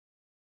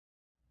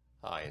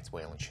Hi, it's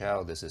Wayland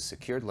Chow. This is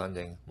Secured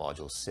Lending,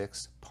 Module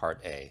 6,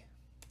 Part A.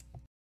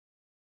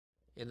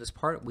 In this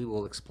part, we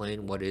will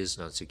explain what is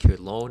an unsecured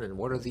loan and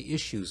what are the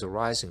issues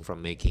arising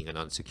from making an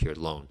unsecured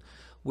loan.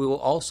 We will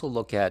also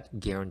look at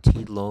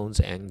guaranteed loans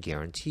and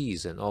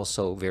guarantees, and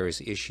also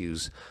various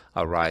issues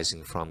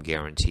arising from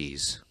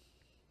guarantees.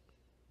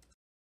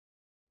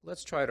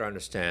 Let's try to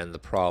understand the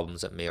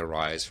problems that may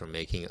arise from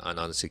making an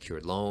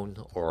unsecured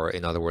loan, or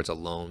in other words, a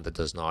loan that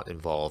does not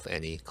involve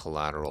any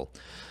collateral.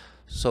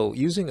 So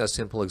using a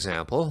simple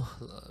example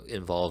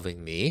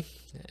involving me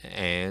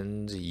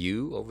and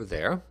you over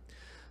there.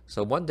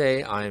 So one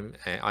day I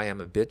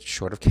am a bit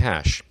short of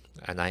cash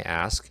and I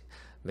ask,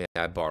 may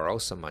I borrow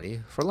some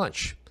money for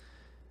lunch?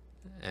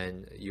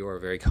 And you are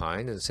very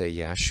kind and say,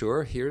 yeah,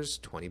 sure, here's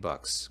 20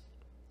 bucks.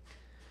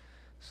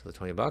 So the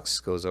 20 bucks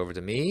goes over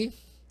to me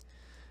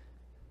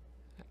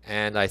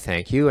and I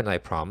thank you and I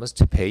promise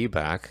to pay you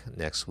back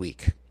next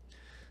week.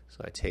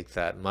 So I take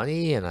that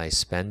money and I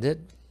spend it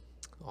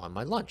on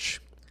my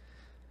lunch.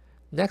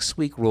 Next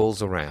week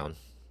rolls around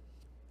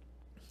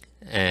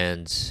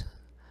and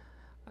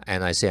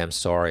I say, I'm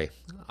sorry,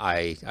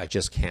 I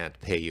just can't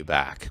pay you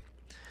back.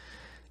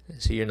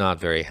 So you're not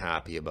very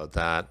happy about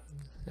that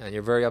and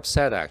you're very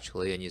upset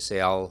actually, and you say,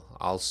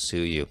 I'll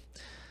sue you.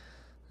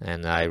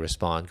 And I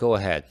respond, go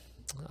ahead,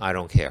 I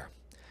don't care.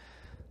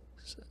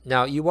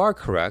 Now you are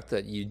correct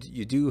that you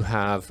do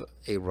have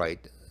a right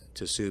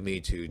to sue me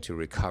to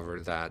recover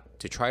that,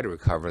 to try to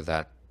recover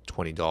that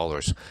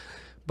 $20.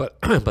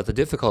 But the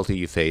difficulty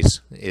you face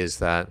is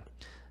that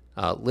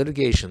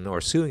litigation or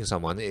suing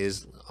someone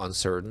is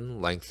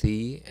uncertain,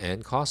 lengthy,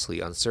 and costly.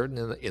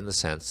 Uncertain in the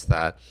sense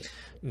that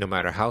no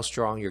matter how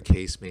strong your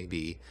case may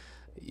be,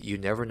 you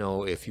never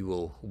know if you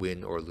will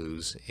win or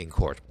lose in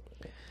court.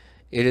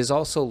 It is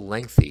also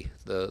lengthy.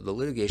 The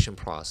litigation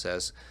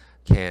process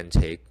can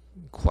take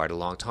quite a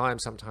long time.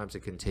 Sometimes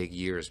it can take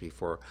years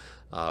before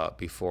a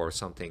case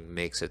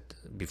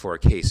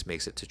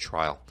makes it to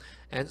trial,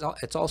 and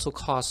it's also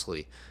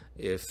costly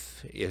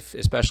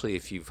especially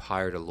if you've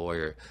hired a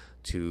lawyer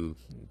to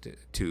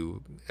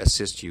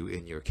assist you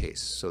in your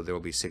case. So there will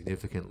be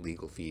significant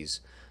legal fees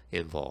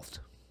involved.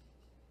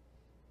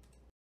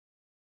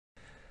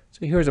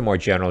 So here's a more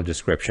general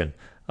description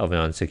of an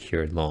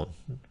unsecured loan.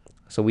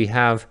 So we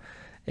have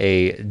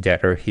a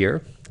debtor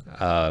here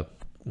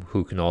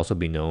who can also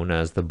be known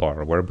as the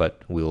borrower,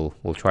 but we'll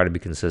try to be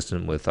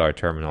consistent with our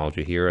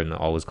terminology here and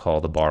always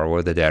call the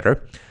borrower the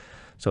debtor.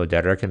 So a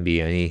debtor can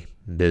be any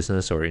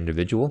business or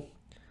individual.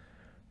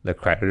 The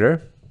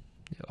creditor,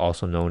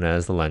 also known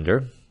as the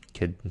lender,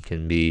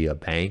 can be a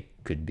bank,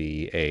 could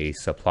be a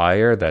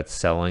supplier that's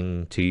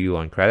selling to you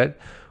on credit,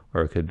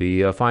 or it could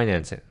be a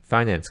finance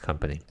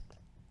company.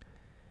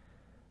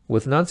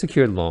 With an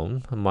unsecured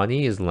loan,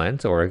 money is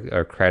lent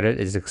or credit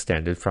is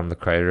extended from the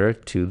creditor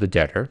to the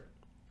debtor.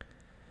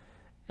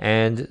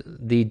 And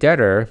the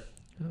debtor,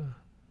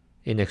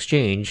 in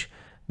exchange,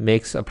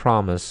 makes a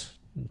promise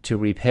to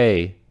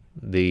repay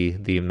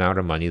the amount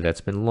of money that's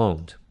been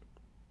loaned.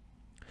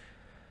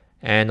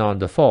 And on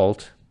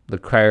default, the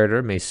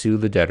creditor may sue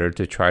the debtor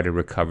to try to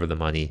recover the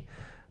money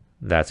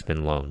that's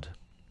been loaned.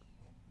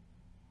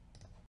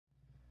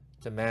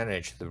 To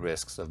manage the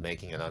risks of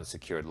making an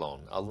unsecured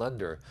loan, a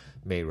lender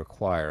may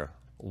require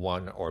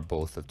one or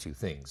both of two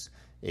things: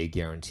 a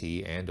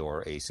guarantee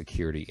and/or a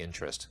security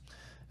interest.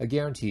 A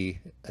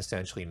guarantee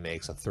essentially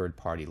makes a third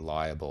party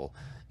liable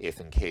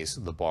if in case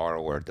the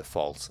borrower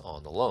defaults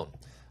on the loan.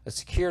 A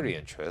security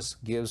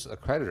interest gives a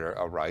creditor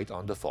a right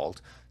on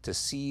default to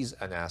seize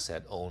an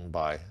asset owned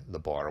by the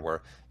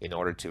borrower in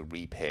order to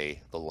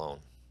repay the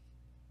loan.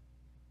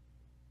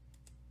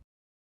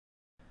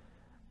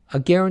 A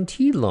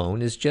guaranteed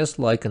loan is just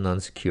like an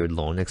unsecured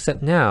loan,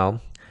 except now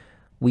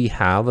we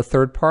have a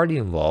third party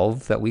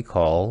involved that we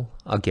call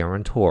a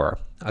guarantor.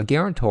 A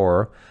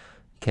guarantor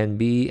can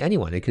be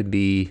anyone. It could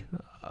be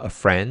a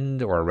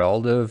friend or a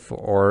relative,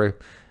 or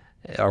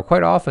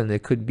quite often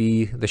it could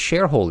be the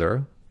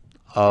shareholder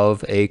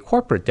of a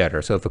corporate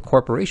debtor. So if a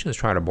corporation is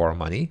trying to borrow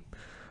money,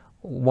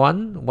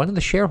 one of the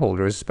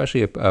shareholders,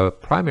 especially a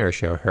primary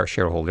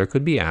shareholder,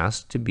 could be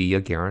asked to be a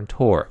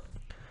guarantor.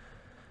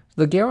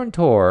 The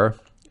guarantor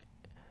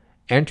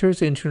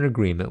enters into an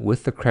agreement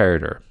with the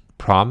creditor,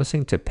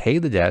 promising to pay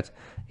the debt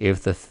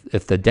if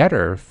the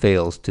debtor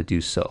fails to do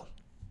so.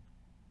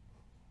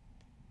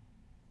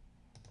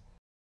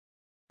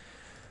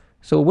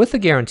 So with the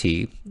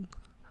guarantee,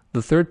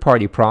 the third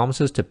party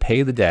promises to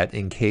pay the debt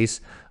in case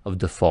of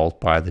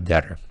default by the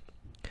debtor.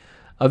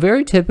 A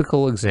very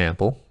typical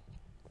example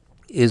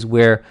is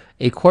where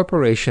a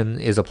corporation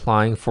is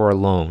applying for a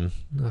loan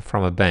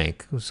from a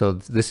bank. So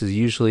this is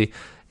usually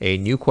a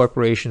new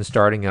corporation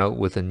starting out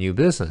with a new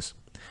business.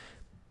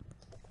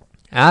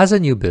 As a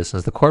new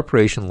business, the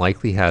corporation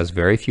likely has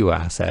very few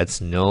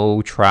assets,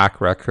 no track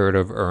record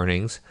of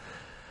earnings,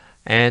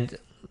 and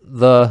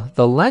the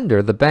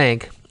lender, the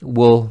bank,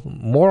 will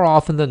more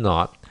often than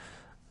not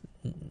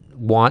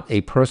want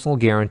a personal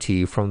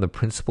guarantee from the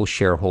principal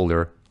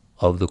shareholder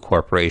of the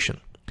corporation.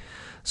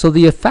 So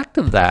the effect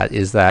of that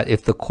is that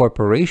if the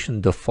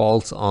corporation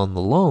defaults on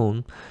the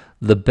loan,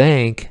 the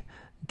bank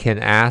can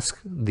ask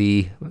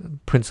the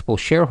principal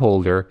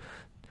shareholder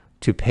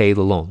to pay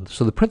the loan.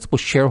 So the principal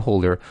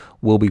shareholder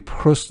will be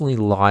personally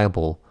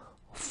liable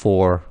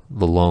for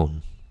the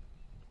loan.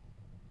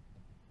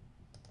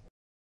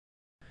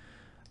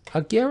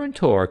 A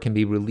guarantor can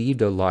be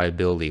relieved of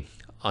liability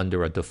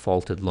under a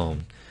defaulted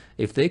loan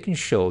if they can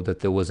show that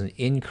there was an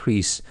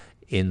increase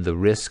in the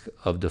risk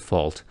of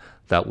default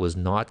that was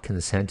not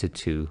consented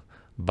to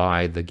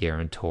by the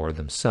guarantor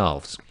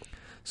themselves.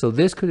 So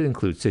this could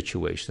include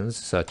situations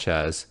such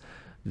as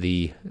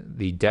the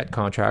debt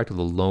contract or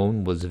the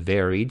loan was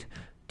varied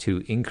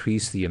to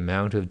increase the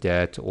amount of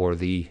debt or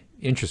the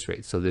interest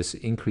rate. So this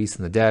increase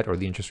in the debt or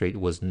the interest rate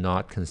was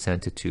not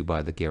consented to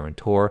by the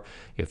guarantor.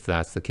 If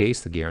that's the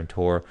case, the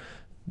guarantor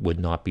would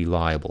not be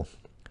liable.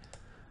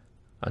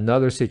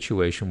 Another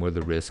situation where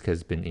the risk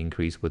has been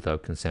increased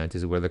without consent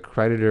is where the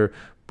creditor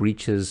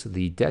breaches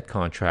the debt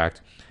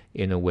contract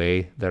in a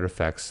way that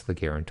affects the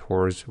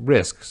guarantor's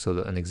risk. So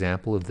an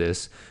example of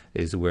this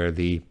is where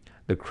the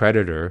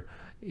creditor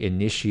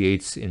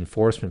initiates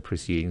enforcement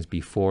proceedings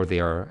before they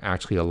are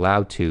actually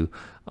allowed to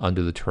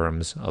under the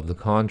terms of the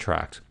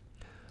contract.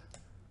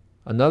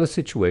 Another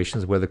situation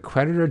is where the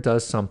creditor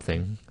does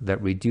something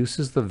that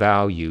reduces the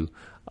value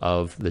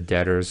of the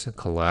debtor's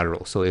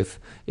collateral. So if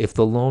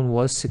the loan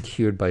was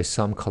secured by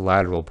some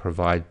collateral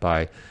provided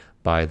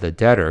by the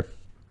debtor,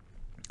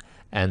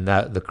 and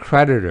that the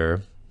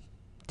creditor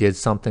did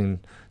something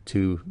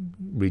to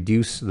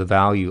reduce the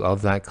value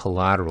of that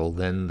collateral,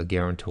 then the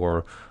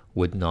guarantor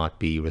would not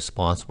be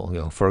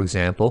responsible. For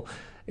example,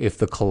 if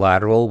the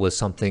collateral was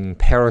something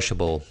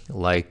perishable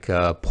like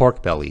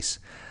pork bellies,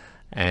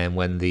 and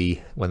when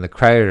the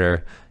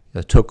creditor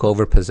took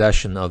over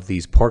possession of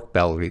these pork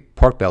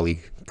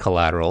belly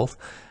collateral,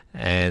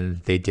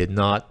 and they did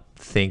not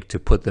think to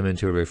put them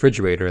into a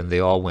refrigerator, and they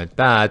all went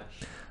bad,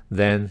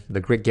 then the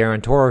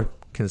guarantor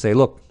can say,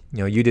 look,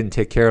 you didn't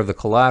take care of the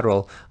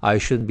collateral. I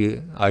shouldn't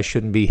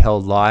be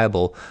held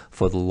liable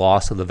for the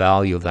loss of the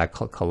value of that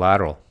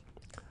collateral.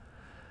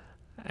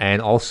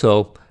 And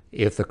also,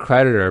 if the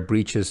creditor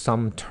breaches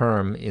some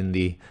term in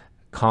the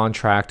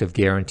contract of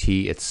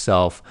guarantee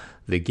itself,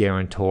 the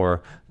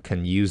guarantor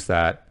can use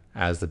that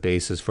as the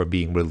basis for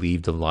being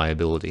relieved of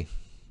liability.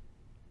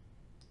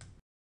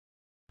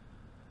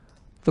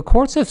 The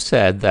courts have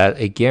said that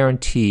a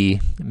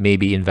guarantee may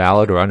be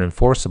invalid or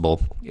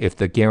unenforceable if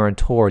the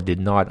guarantor did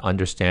not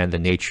understand the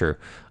nature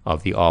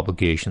of the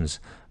obligations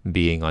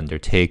being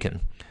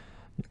undertaken.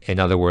 In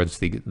other words,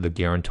 the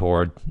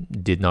guarantor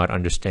did not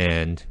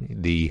understand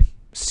the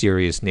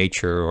serious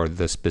nature or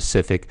the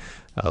specific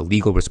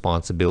legal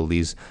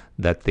responsibilities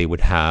that they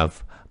would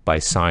have by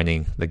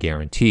signing the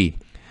guarantee.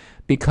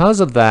 Because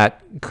of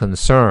that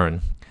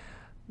concern,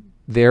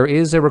 there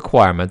is a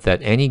requirement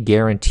that any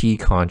guarantee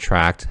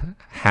contract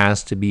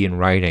has to be in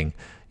writing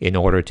in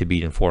order to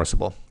be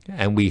enforceable.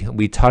 And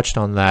we touched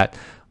on that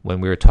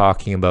when we were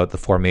talking about the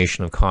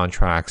formation of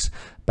contracts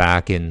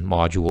back in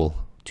Module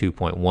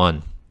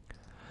 2.1.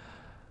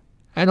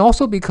 And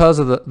also because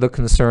of the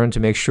concern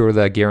to make sure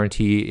that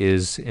guarantee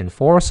is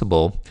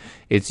enforceable,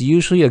 it's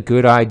usually a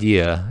good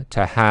idea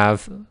to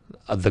have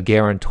the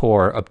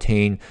guarantor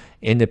obtain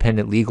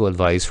independent legal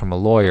advice from a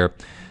lawyer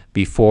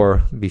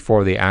before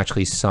they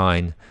actually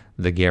sign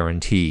the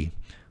guarantee.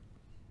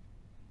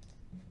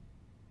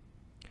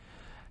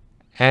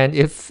 And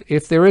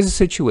if there is a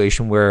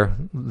situation where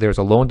there's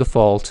a loan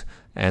default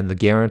and the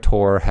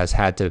guarantor has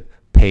had to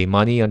pay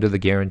money under the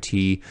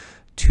guarantee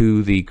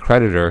to the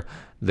creditor,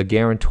 the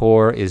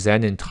guarantor is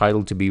then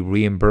entitled to be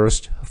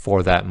reimbursed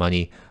for that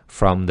money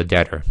from the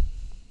debtor.